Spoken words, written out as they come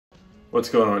What's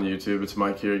going on YouTube? It's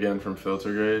Mike here again from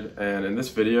FilterGrade, and in this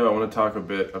video I want to talk a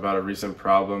bit about a recent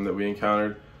problem that we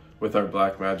encountered with our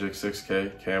Blackmagic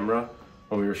 6K camera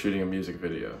when we were shooting a music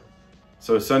video.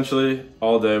 So essentially,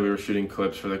 all day we were shooting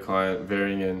clips for the client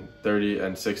varying in 30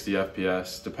 and 60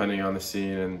 FPS depending on the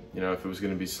scene and if it was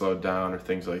going to be slowed down or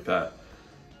things like that.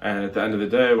 And at the end of the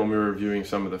day, when we were reviewing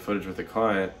some of the footage with the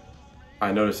client,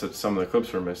 I noticed that some of the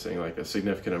clips were missing, like a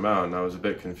significant amount, and I was a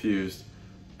bit confused.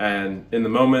 And in the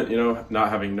moment, not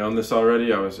having known this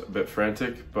already, I was a bit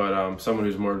frantic, but someone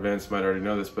who's more advanced might already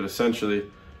know this, but essentially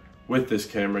with this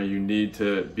camera, you need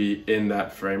to be in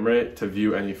that frame rate to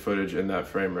view any footage in that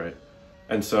frame rate.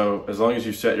 And so as long as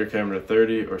you set your camera to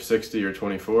 30 or 60 or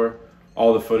 24,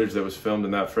 all the footage that was filmed in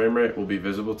that frame rate will be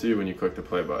visible to you when you click the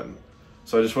play button.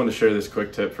 So I just want to share this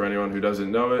quick tip for anyone who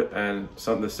doesn't know it and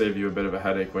something to save you a bit of a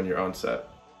headache when you're on set.